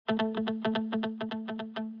May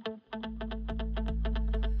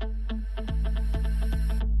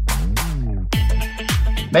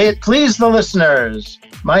it please the listeners,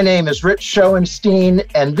 my name is Rich Schoenstein,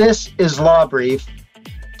 and this is Law Brief.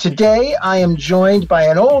 Today, I am joined by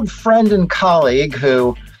an old friend and colleague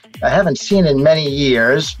who I haven't seen in many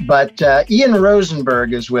years, but Ian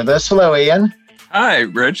Rosenberg is with us. Hello, Ian. Hi,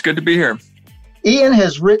 Rich. Good to be here. Ian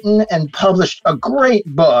has written and published a great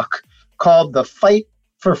book called The Fight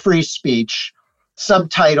for Free Speech,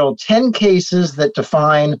 subtitled 10 Cases That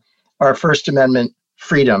Define Our First Amendment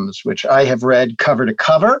Freedoms, which I have read cover to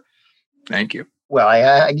cover. Thank you.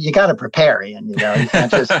 Well, you got to prepare, Ian.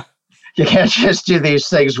 You can't just do these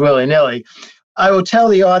things willy-nilly. I will tell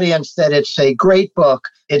the audience that it's a great book.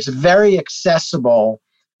 It's very accessible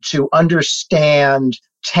to understand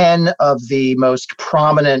 10 of the most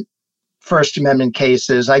prominent First Amendment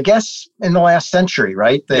cases, I guess, in the last century,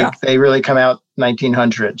 right? They really come out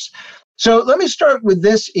 1900s. So let me start with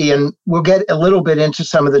this, Ian. We'll get a little bit into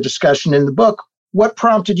some of the discussion in the book. What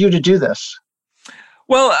prompted you to do this?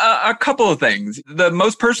 Well, a couple of things. The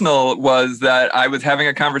most personal was that I was having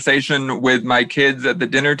a conversation with my kids at the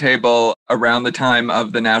dinner table around the time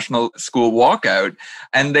of the National School Walkout.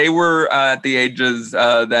 And they were at the ages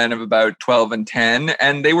then of about 12 and 10.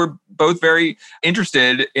 And they were both very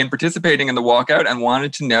interested in participating in the walkout and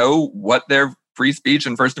wanted to know what their free speech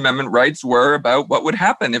and First Amendment rights were about what would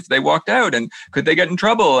happen if they walked out and could they get in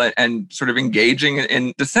trouble and sort of engaging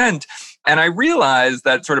in dissent. And I realized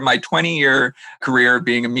that sort of my 20-year career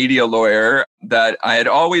being a media lawyer, that I had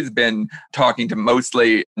always been talking to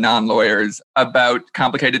mostly non-lawyers about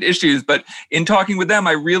complicated issues. But in talking with them,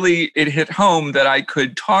 it hit home that I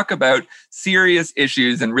could talk about serious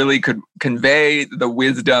issues and really could convey the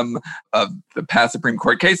wisdom of the past Supreme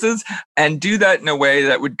Court cases and do that in a way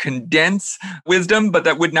that would condense wisdom, but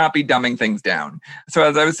that would not be dumbing things down. So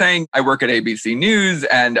as I was saying, I work at ABC News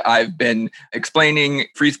and I've been explaining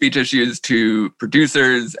free speech issues to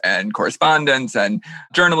producers and correspondents and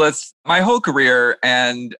journalists my whole career.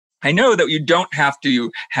 And I know that you don't have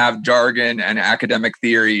to have jargon and academic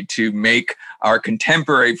theory to make our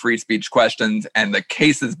contemporary free speech questions and the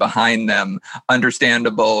cases behind them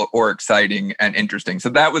understandable or exciting and interesting. So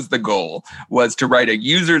that was the goal, was to write a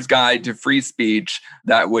user's guide to free speech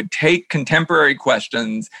that would take contemporary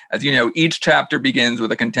questions. As you know, each chapter begins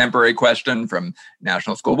with a contemporary question from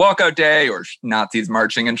National School Walkout Day or Nazis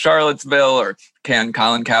marching in Charlottesville or can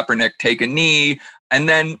Colin Kaepernick take a knee? And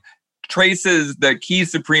then traces the key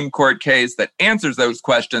Supreme Court case that answers those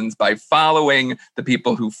questions by following the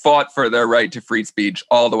people who fought for their right to free speech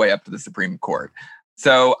all the way up to the Supreme Court.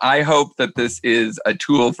 So I hope that this is a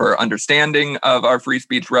tool for understanding of our free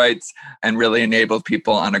speech rights and really enables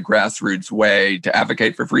people on a grassroots way to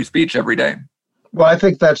advocate for free speech every day. Well, I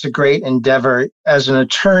think that's a great endeavor. As an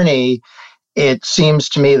attorney, it seems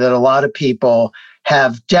to me that a lot of people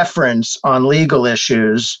have deference on legal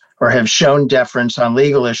issues or have shown deference on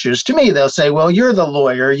legal issues. To me, they'll say, well, you're the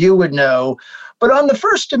lawyer, you would know. But on the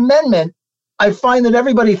First Amendment, I find that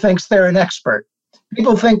everybody thinks they're an expert.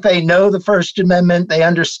 People think they know the First Amendment, they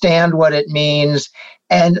understand what it means,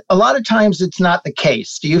 and a lot of times it's not the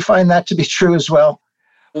case. Do you find that to be true as well?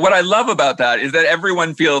 What I love about that is that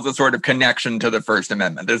everyone feels a sort of connection to the First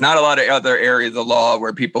Amendment. There's not a lot of other areas of law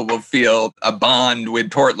where people will feel a bond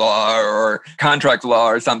with tort law or contract law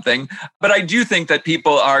or something. But I do think that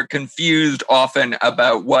people are confused often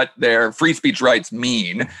about what their free speech rights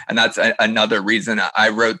mean. And that's another reason I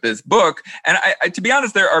wrote this book. And to be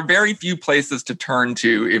honest, there are very few places to turn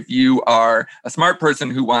to if you are a smart person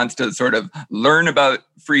who wants to sort of learn about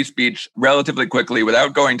free speech relatively quickly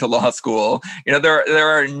without going to law school. You know, there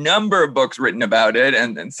are a number of books written about it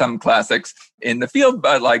and some classics in the field,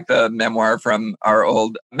 but like the memoir from our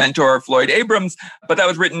old mentor, Floyd Abrams. But that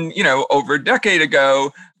was written, over a decade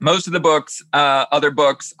ago. Most of the books, other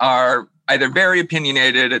books are either very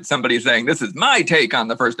opinionated, it's somebody saying, this is my take on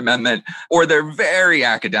the First Amendment, or they're very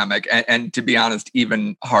academic and to be honest,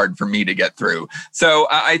 even hard for me to get through. So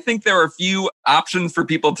I think there are a few options for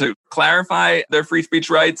people to clarify their free speech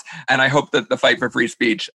rights. And I hope that the Fight for Free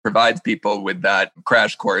Speech provides people with that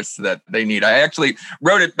crash course that they need. I actually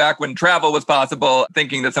wrote it back when travel was possible,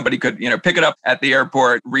 thinking that somebody could, pick it up at the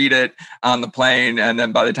airport, read it on the plane, and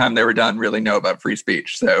then by the time they were done, really know about free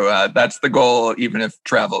speech. So that's the goal, even if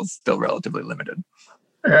travel is still relatively limited.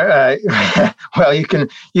 Well, you can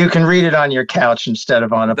read it on your couch instead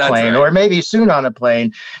of on a plane, or maybe soon on a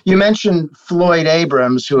plane. You mentioned Floyd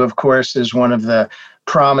Abrams, who, of course, is one of the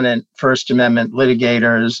prominent First Amendment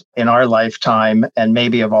litigators in our lifetime and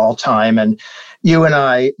maybe of all time. And you and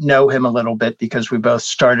I know him a little bit because we both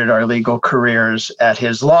started our legal careers at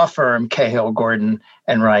his law firm, Cahill, Gordon,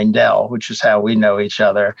 and Reindel, which is how we know each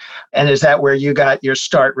other. And is that where you got your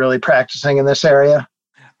start really practicing in this area?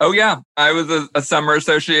 Oh, yeah. I was a summer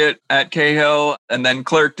associate at Cahill and then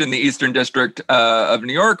clerked in the Eastern District of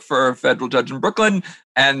New York for a federal judge in Brooklyn,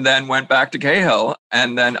 and then went back to Cahill.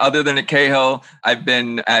 And then other than at Cahill, I've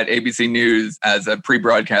been at ABC News as a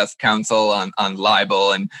pre-broadcast counsel on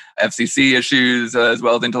libel and FCC issues, as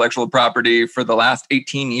well as intellectual property for the last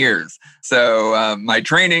 18 years. So my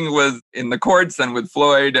training was in the courts and with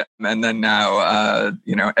Floyd, and then now,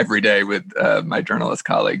 every day with my journalist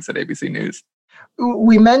colleagues at ABC News.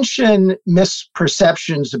 We mentioned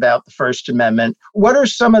misperceptions about the First Amendment. What are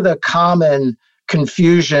some of the common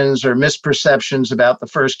confusions or misperceptions about the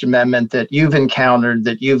First Amendment that you've encountered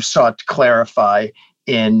that you've sought to clarify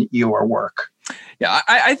in your work? Yeah,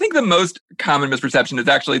 I think the most common misperception is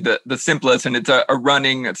actually the simplest, and it's a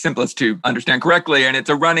running, simplest to understand correctly, and it's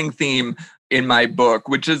a running theme in my book,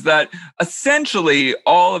 which is that essentially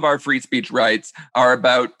all of our free speech rights are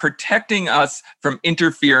about protecting us from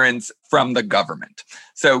interference from the government.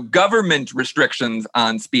 So government restrictions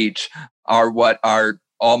on speech are what are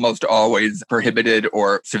almost always prohibited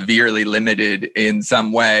or severely limited in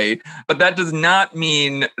some way. But that does not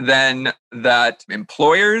mean then that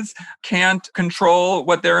employers can't control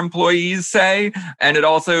what their employees say. And it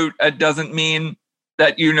also doesn't mean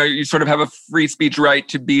that, you sort of have a free speech right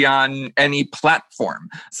to be on any platform.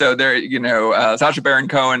 So there, Sacha Baron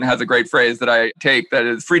Cohen has a great phrase that I take that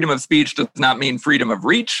is freedom of speech does not mean freedom of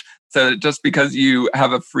reach. So just because you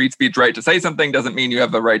have a free speech right to say something doesn't mean you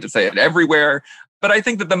have the right to say it everywhere. But I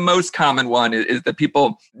think that the most common one is that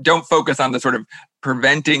people don't focus on the sort of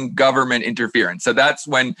preventing government interference. So that's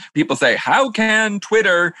when people say, how can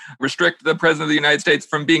Twitter restrict the president of the United States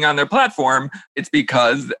from being on their platform? It's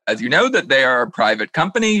because, as you know, that they are a private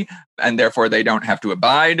company and therefore they don't have to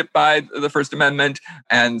abide by the First Amendment.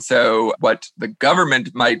 And so what the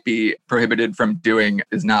government might be prohibited from doing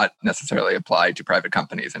is not necessarily applied to private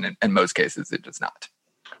companies. And in most cases, it does not.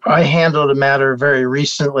 I handled a matter very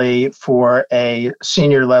recently for a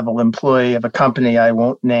senior level employee of a company I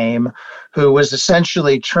won't name, who was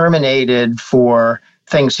essentially terminated for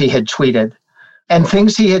things he had tweeted. And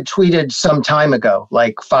things he had tweeted some time ago,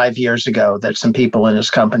 like 5 years ago, that some people in his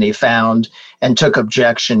company found and took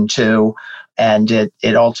objection to. And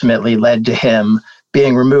it ultimately led to him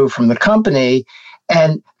being removed from the company.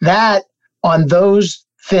 And that, on those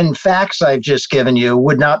thin facts I've just given you,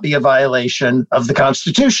 would not be a violation of the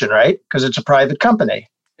Constitution, right? Because it's a private company.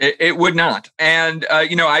 It would not. And,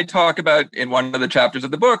 I talk about in one of the chapters of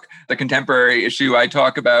the book, the contemporary issue I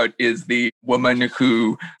talk about is the woman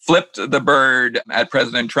who flipped the bird at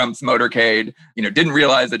President Trump's motorcade, didn't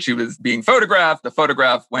realize that she was being photographed. The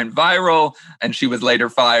photograph went viral and she was later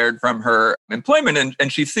fired from her employment.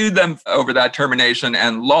 And she sued them over that termination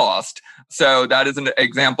and lost. So that is an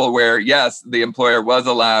example where, yes, the employer was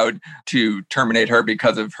allowed to terminate her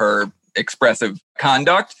because of her expressive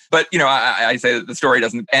conduct. But, I say that the story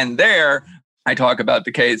doesn't end there. I talk about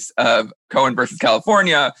the case of Cohen versus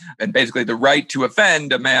California and basically the right to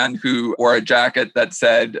offend a man who wore a jacket that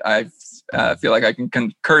said, I feel like I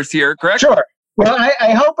can curse here, correct? Sure. Well,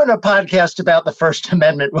 I hope in a podcast about the First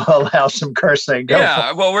Amendment will allow some cursing.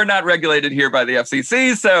 Well, we're not regulated here by the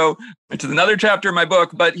FCC, so which is another chapter in my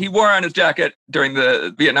book, but he wore on his jacket during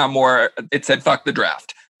the Vietnam War, it said, fuck the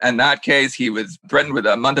draft. In that case, he was threatened with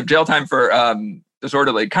a month of jail time for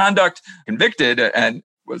disorderly conduct, convicted, and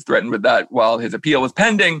was threatened with that while his appeal was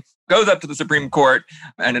pending. Goes up to the Supreme Court,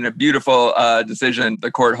 and in a beautiful decision, the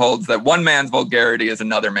court holds that one man's vulgarity is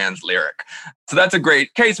another man's lyric. So that's a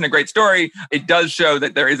great case and a great story. It does show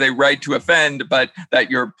that there is a right to offend, but that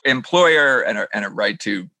your employer and a right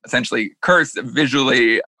to essentially curse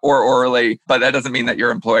visually or orally, but that doesn't mean that your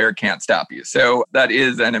employer can't stop you. So that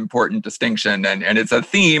is an important distinction. And it's a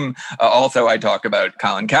theme. Also, I talk about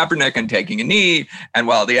Colin Kaepernick and taking a knee. And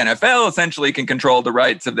while the NFL essentially can control the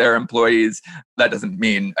rights of their employees, that doesn't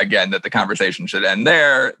mean, again, that the conversation should end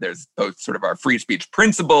there. There's both sort of our free speech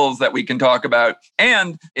principles that we can talk about.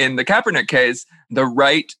 And in the Kaepernick case, the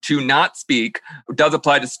right to not speak does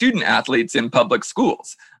apply to student athletes in public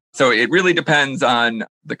schools. So it really depends on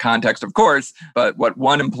the context, of course, but what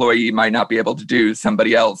one employee might not be able to do,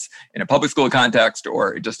 somebody else in a public school context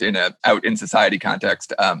or just in a out in society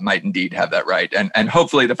context might indeed have that right. And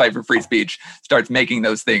hopefully the fight for free speech starts making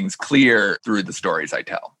those things clear through the stories I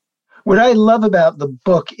tell. What I love about the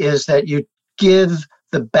book is that you give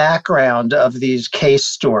the background of these case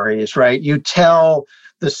stories, right? You tell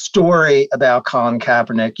the story about Colin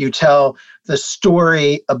Kaepernick. You tell the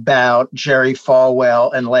story about Jerry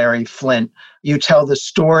Falwell and Larry Flynt. You tell the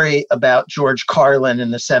story about George Carlin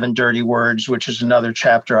in The 7 Dirty Words, which is another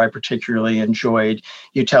chapter I particularly enjoyed.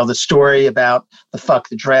 You tell the story about the Fuck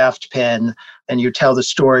the Draft pin, and you tell the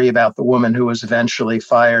story about the woman who was eventually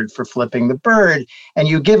fired for flipping the bird. And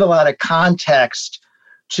you give a lot of context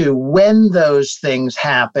to when those things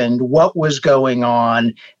happened, what was going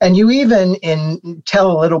on, and you even tell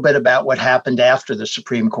a little bit about what happened after the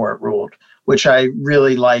Supreme Court ruled, which I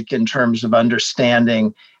really like in terms of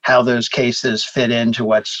understanding how those cases fit into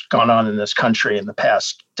what's gone on in this country in the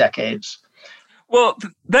past decades. Well,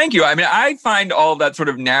 thank you. I mean, I find all that sort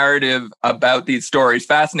of narrative about these stories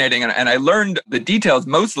fascinating, and I learned the details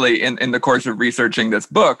mostly in the course of researching this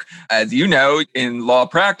book. As you know, in law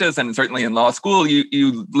practice and certainly in law school,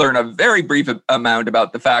 you learn a very brief amount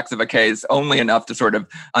about the facts of a case, only enough to sort of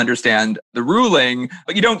understand the ruling,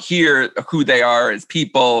 but you don't hear who they are as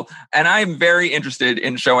people. And I'm very interested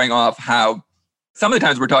in showing off how some of the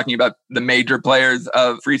times we're talking about the major players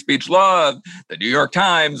of free speech law, the New York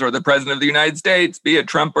Times or the President of the United States, be it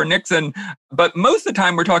Trump or Nixon. But most of the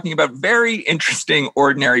time we're talking about very interesting,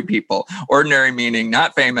 ordinary people. Ordinary meaning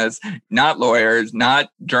not famous, not lawyers,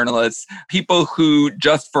 not journalists, people who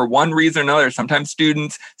just for one reason or another, sometimes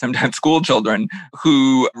students, sometimes school children,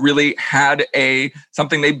 who really had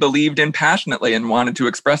something they believed in passionately and wanted to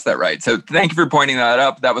express that right. So thank you for pointing that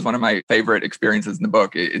up. That was one of my favorite experiences in the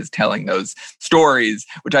book, is telling those stories,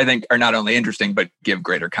 which I think are not only interesting, but give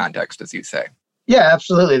greater context, as you say. Yeah,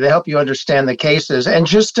 absolutely. They help you understand the cases. And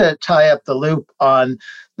just to tie up the loop on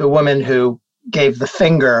the woman who gave the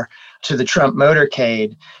finger to the Trump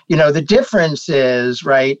motorcade, the difference is,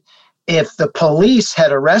 right, if the police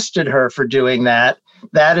had arrested her for doing that,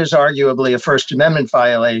 that is arguably a First Amendment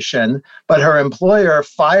violation. But her employer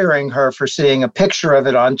firing her for seeing a picture of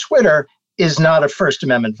it on Twitter is not a First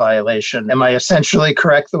Amendment violation. Am I essentially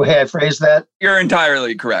correct the way I phrased that? You're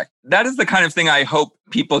entirely correct. That is the kind of thing I hope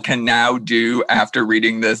people can now do after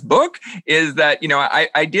reading this book, is that,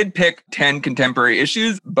 I did pick 10 contemporary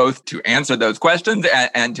issues, both to answer those questions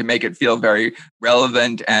and to make it feel very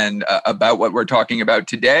relevant and about what we're talking about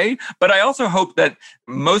today. But I also hope that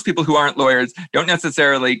most people who aren't lawyers don't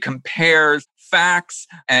necessarily compare facts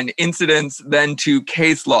and incidents then to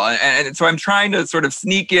case law. And so I'm trying to sort of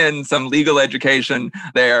sneak in some legal education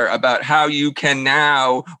there about how you can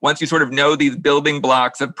now, once you sort of know these building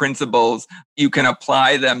blocks of principles, you can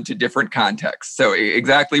apply them to different contexts. So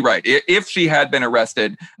exactly right. If she had been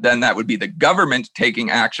arrested, then that would be the government taking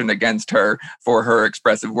action against her for her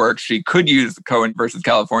expressive work. She could use the Cohen versus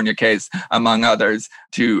California case, among others,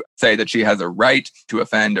 to say that she has a right to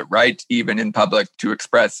offend, a right even in public to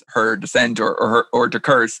express her dissent or to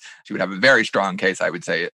curse. She would have a very strong case, I would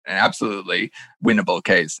say, an absolutely winnable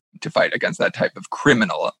case to fight against that type of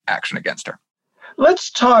criminal action against her.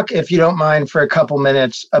 Let's talk, if you don't mind, for a couple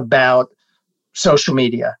minutes about social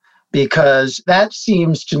media, because that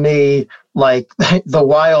seems to me like the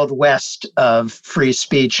Wild West of free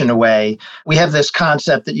speech in a way. We have this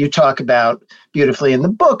concept that you talk about beautifully in the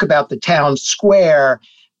book about the town square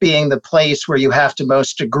being the place where you have to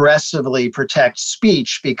most aggressively protect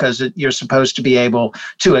speech because you're supposed to be able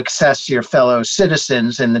to access your fellow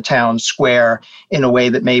citizens in the town square in a way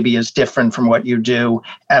that maybe is different from what you do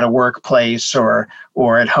at a workplace or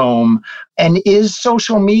at home. And is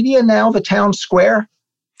social media now the town square?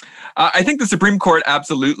 I think the Supreme Court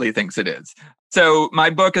absolutely thinks it is. So my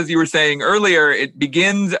book, as you were saying earlier, it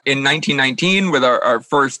begins in 1919 with our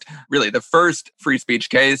first, really the first free speech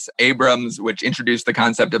case, Abrams, which introduced the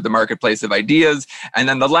concept of the marketplace of ideas. And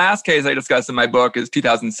then the last case I discuss in my book is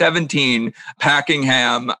 2017,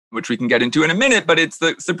 Packingham, which we can get into in a minute, but it's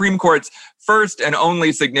the Supreme Court's first and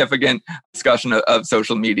only significant discussion of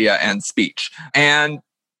social media and speech. And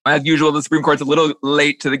as usual, the Supreme Court's a little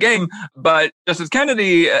late to the game, but Justice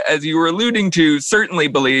Kennedy, as you were alluding to, certainly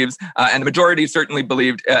believes, and the majority certainly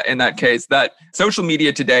believed in that case, that social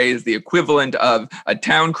media today is the equivalent of a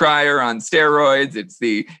town crier on steroids. It's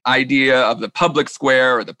the idea of the public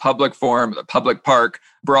square or the public forum or the public park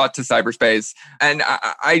brought to cyberspace. And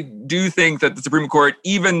I do think that the Supreme Court,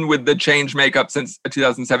 even with the change makeup since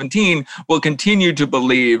 2017, will continue to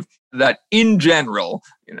believe that in general,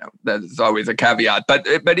 that is always a caveat, but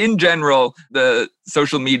in general, the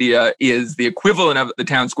social media is the equivalent of the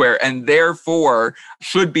town square and therefore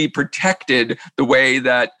should be protected the way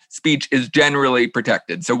that speech is generally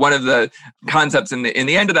protected. So one of the concepts in the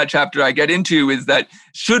end of that chapter I get into is that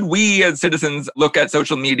should we as citizens look at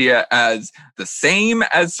social media as the same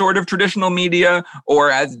as sort of traditional media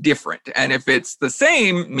or as different? And if it's the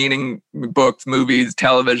same, meaning books, movies,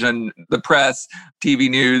 television, the press, TV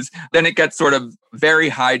news, then it gets sort of very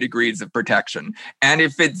high degrees of protection. And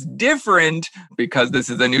if it's different, because this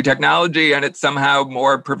is a new technology and it's somehow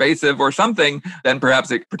more pervasive or something, then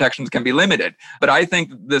perhaps protections can be limited. But I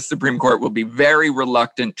think the Supreme Court will be very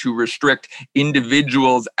reluctant to restrict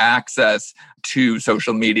individuals' access to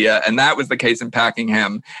social media. And that was the case in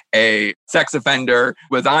Packingham. A sex offender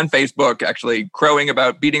was on Facebook actually crowing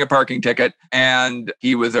about beating a parking ticket, and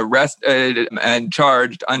he was arrested and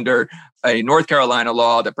charged under a North Carolina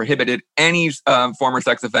law that prohibited any former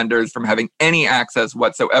sex offenders from having any access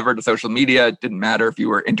whatsoever to social media. It didn't matter if you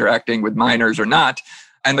were interacting with minors or not.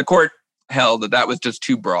 And the court held that that was just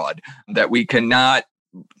too broad, that we cannot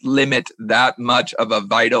limit that much of a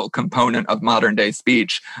vital component of modern day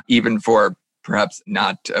speech, even for perhaps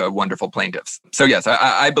not wonderful plaintiffs. So yes,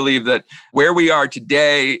 I believe that where we are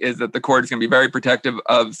today is that the court is going to be very protective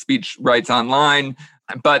of speech rights online,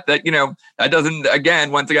 but that, that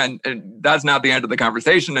doesn't, once again, that's not the end of the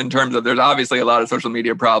conversation in terms of there's obviously a lot of social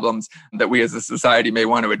media problems that we as a society may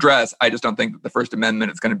want to address. I just don't think that the First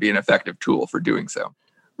Amendment is going to be an effective tool for doing so.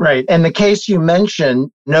 Right. And the case you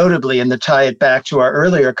mentioned, notably, and to tie it back to our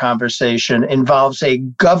earlier conversation, involves a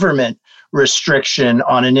government restriction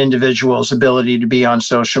on an individual's ability to be on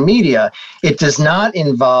social media. It does not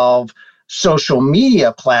involve social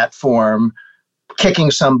media platform kicking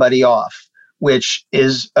somebody off, which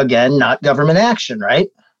is, again, not government action, right?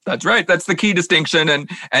 That's right. That's the key distinction.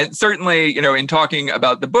 And certainly, in talking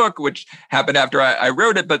about the book, which happened after I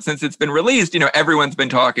wrote it, but since it's been released, everyone's been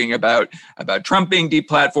talking about Trump being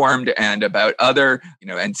deplatformed and about other,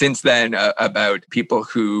 and since then about people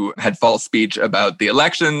who had false speech about the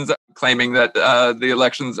elections, claiming that the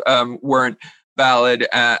elections weren't valid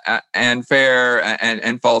and fair,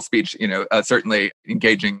 and false speech, certainly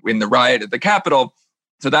engaging in the riot at the Capitol.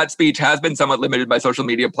 So that speech has been somewhat limited by social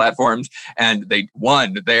media platforms. And they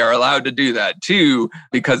are allowed to do that. Two,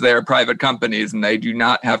 because they are private companies and they do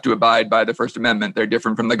not have to abide by the First Amendment. They're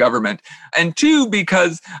different from the government. And two,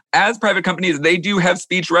 because as private companies, they do have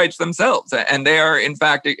speech rights themselves. And they are, in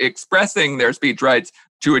fact, expressing their speech rights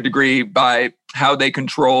to a degree by how they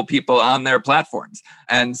control people on their platforms.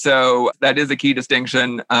 And so that is a key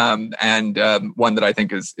distinction, and one that I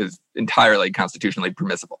think is entirely constitutionally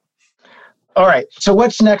permissible. All right. So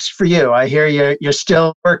what's next for you? I hear you're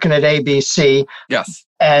still working at ABC. Yes.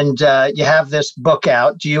 And you have this book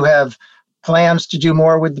out. Do you have plans to do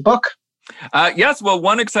more with the book? Yes. Well,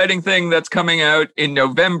 one exciting thing that's coming out in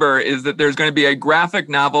November is that there's going to be a graphic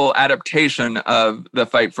novel adaptation of The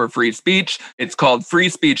Fight for Free Speech. It's called Free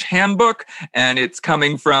Speech Handbook, and it's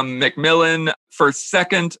coming from Macmillan First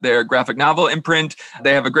Second, their graphic novel imprint.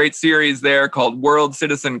 They have a great series there called World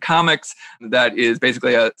Citizen Comics that is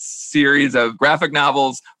basically a series of graphic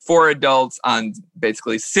novels for adults on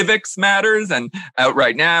basically civics matters. And out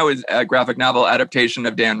right now is a graphic novel adaptation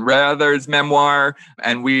of Dan Rather's memoir.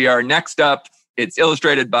 And we are next up. It's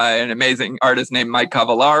illustrated by an amazing artist named Mike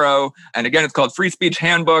Cavallaro. And again, it's called Free Speech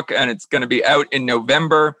Handbook, and it's going to be out in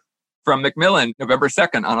November from Macmillan, November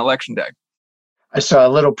 2nd on Election Day. I saw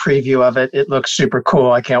a little preview of it. It looks super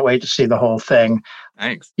cool. I can't wait to see the whole thing.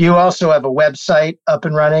 Thanks. You also have a website up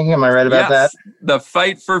and running. Am I right about that?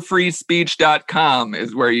 Thefightforfreespeech.com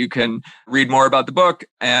is where you can read more about the book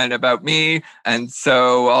and about me. And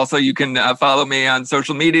so also you can follow me on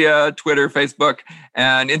social media, Twitter, Facebook,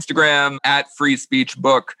 and Instagram at Free Speech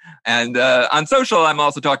Book. And on social, I'm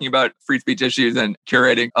also talking about free speech issues and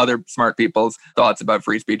curating other smart people's thoughts about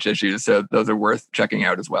free speech issues. So those are worth checking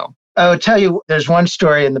out as well. I will tell you, there's one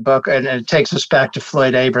story in the book, and it takes us back to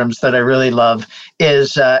Floyd Abrams that I really love, and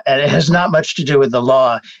it has not much to do with the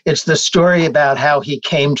law. It's the story about how he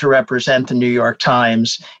came to represent the New York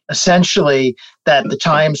Times. Essentially, that the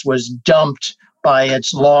Times was dumped by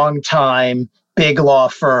its longtime big law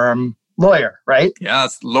firm lawyer, right?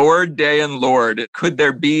 Yes, Lord, Day, and Lord. Could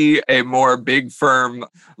there be a more big firm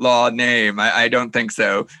law name? I don't think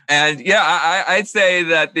so. And yeah, I'd say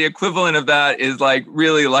that the equivalent of that is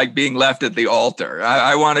really like being left at the altar.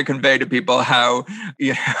 I want to convey to people how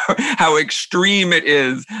extreme it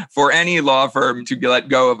is for any law firm to let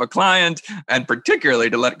go of a client, and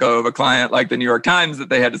particularly to let go of a client like the New York Times that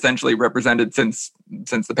they had essentially represented since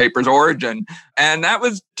since the paper's origin. And that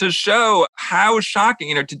was to show how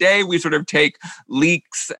shocking, today we sort of take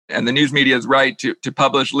leaks, and the news media is right to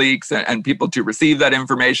publish leaks and people to receive that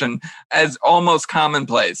information as almost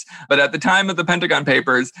commonplace. But at the time of the Pentagon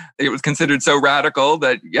Papers, it was considered so radical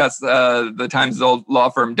that, yes, the Times' old law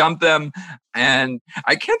firm dumped them. And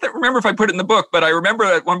I can't remember if I put it in the book, but I remember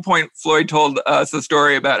at one point Floyd told us a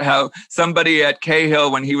story about how somebody at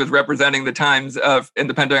Cahill, when he was representing the Times in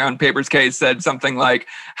the Pentagon Papers case, said something like,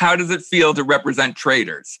 "How does it feel to represent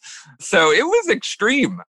traitors?" So it was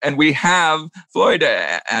extreme. And we have Floyd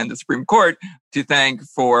and the Supreme Court to thank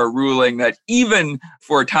for ruling that even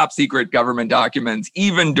for top secret government documents,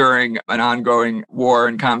 even during an ongoing war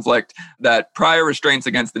and conflict, that prior restraints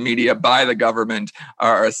against the media by the government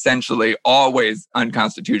are essentially always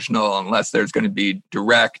unconstitutional unless there's going to be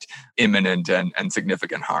direct, imminent, and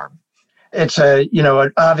significant harm. It's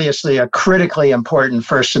obviously a critically important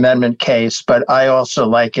First Amendment case, but I also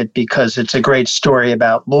like it because it's a great story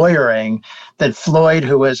about lawyering, that Floyd,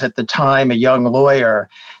 who was at the time a young lawyer,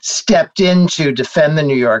 stepped in to defend the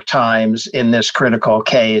New York Times in this critical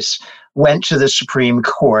case, went to the Supreme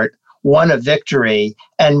Court, won a victory,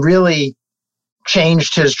 and really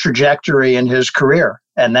changed his trajectory in his career.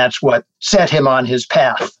 And that's what set him on his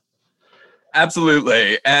path.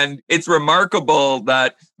 Absolutely. And it's remarkable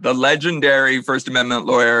that the legendary First Amendment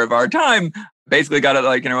lawyer of our time basically got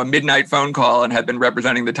a midnight phone call and had been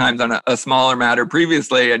representing the Times on a smaller matter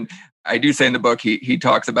previously. And I do say in the book, he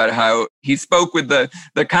talks about how he spoke with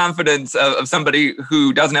the confidence of somebody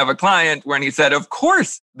who doesn't have a client when he said, of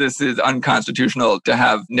course, this is unconstitutional to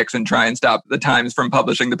have Nixon try and stop the Times from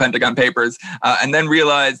publishing the Pentagon Papers, and then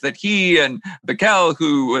realized that he and Bickel,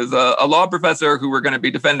 who was a law professor who were going to be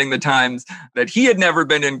defending the Times, that he had never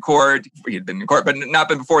been in court. He had been in court, but not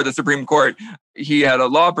been before the Supreme Court. He had a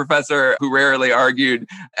law professor who rarely argued,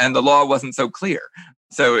 and the law wasn't so clear.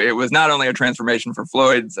 So it was not only a transformation for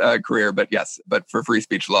Floyd's career, but for free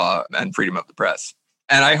speech law and freedom of the press.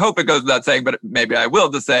 And I hope it goes without saying, but maybe I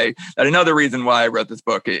will, to say that another reason why I wrote this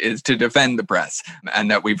book is to defend the press,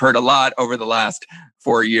 and that we've heard a lot over the last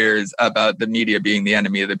 4 years about the media being the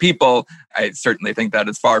enemy of the people. I certainly think that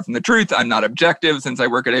is far from the truth. I'm not objective since I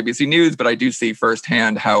work at ABC News, but I do see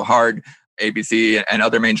firsthand how hard ABC and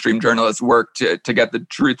other mainstream journalists work to get the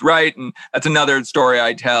truth right. And that's another story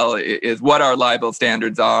I tell, is what our libel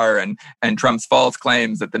standards are, and Trump's false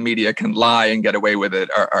claims that the media can lie and get away with it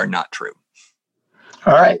are not true.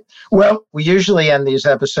 All right. Well, we usually end these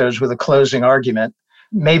episodes with a closing argument.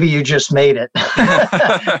 Maybe you just made it.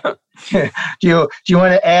 Do you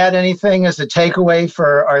want to add anything as a takeaway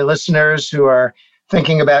for our listeners who are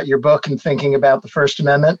thinking about your book and thinking about the First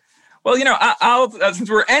Amendment? Well, I'll since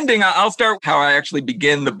we're ending, I'll start how I actually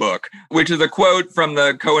begin the book, which is a quote from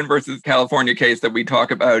the Cohen versus California case that we talk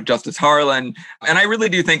about, Justice Harlan. And I really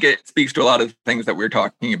do think it speaks to a lot of things that we're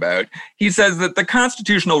talking about. He says that the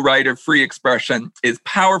constitutional right of free expression is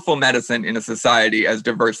powerful medicine in a society as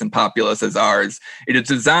diverse and populous as ours. It is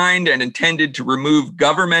designed and intended to remove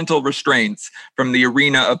governmental restraints from the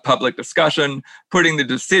arena of public discussion, putting the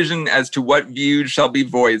decision as to what views shall be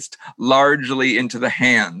voiced largely into the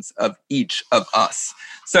hands of each of us.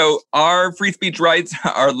 So our free speech rights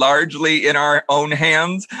are largely in our own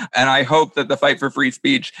hands. And I hope that the fight for free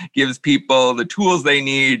speech gives people the tools they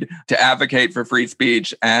need to advocate for free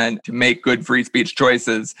speech and to make good free speech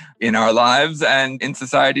choices in our lives and in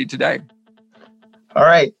society today. All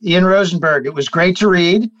right, Ian Rosenberg, it was great to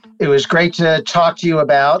read. It was great to talk to you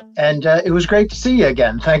about, and it was great to see you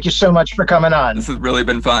again. Thank you so much for coming on. This has really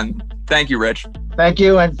been fun. Thank you, Rich. Thank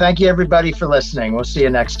you, and thank you, everybody, for listening. We'll see you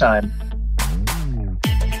next time.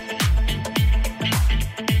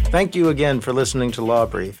 Thank you again for listening to Law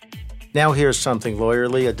Brief. Now here's something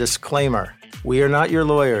lawyerly, a disclaimer. We are not your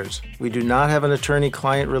lawyers. We do not have an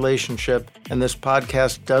attorney-client relationship, and this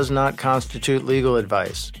podcast does not constitute legal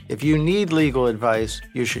advice. If you need legal advice,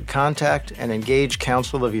 you should contact and engage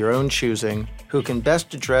counsel of your own choosing, who can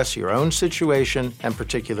best address your own situation and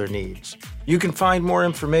particular needs. You can find more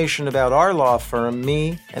information about our law firm,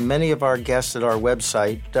 me, and many of our guests at our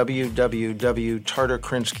website,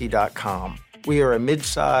 www.tarterkrinsky.com. We are a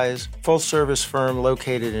mid-size, full-service firm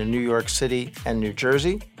located in New York City and New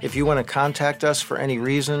Jersey. If you want to contact us for any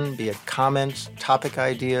reason, be it comments, topic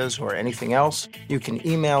ideas, or anything else, you can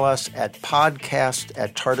email us at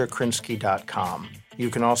podcast@tarterkrinsky.com.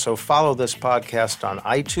 You can also follow this podcast on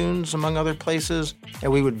iTunes, among other places,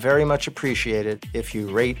 and we would very much appreciate it if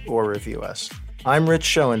you rate or review us. I'm Rich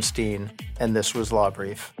Schoenstein, and this was Law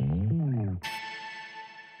Brief.